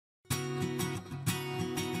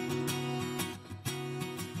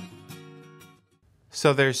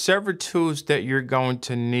So there's several tools that you're going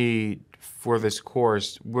to need for this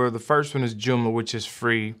course. Where the first one is Joomla, which is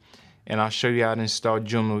free, and I'll show you how to install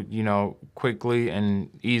Joomla, quickly and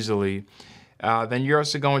easily. Then you're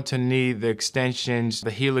also going to need the extensions,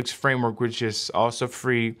 the Helix framework, which is also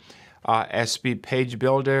free, SB Page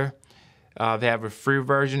Builder. They have a free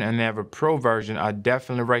version and they have a pro version. I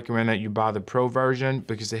definitely recommend that you buy the pro version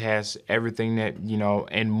because it has everything that,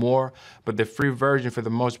 and more. But the free version, for the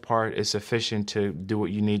most part, is sufficient to do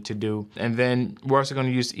what you need to do. And then we're also going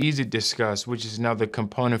to use Easy Discuss, which is another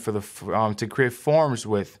component for the to create forums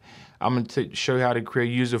with. I'm going to show you how to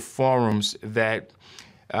create user forums that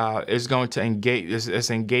is going to engage. It's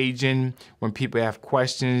engaging. When people have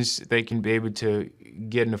questions, they can be able to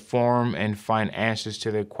get in the forum and find answers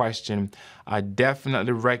to their question. I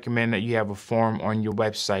definitely recommend that you have a forum on your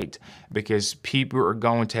website because people are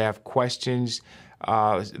going to have questions.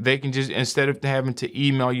 They can just, instead of having to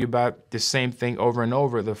email you about the same thing over and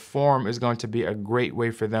over, the forum is going to be a great way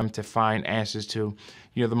for them to find answers to,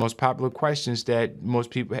 the most popular questions that most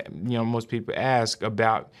people ask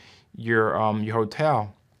about your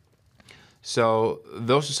hotel. So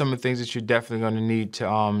those are some of the things that you're definitely going to need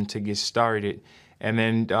to get started. And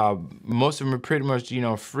then most of them are pretty much,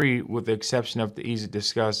 free with the exception of the Easy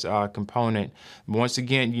Discuss component. But once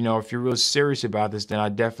again, if you're real serious about this, then I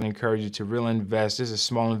definitely encourage you to really invest. This is a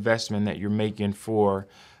small investment that you're making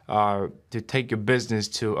to take your business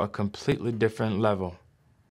to a completely different level.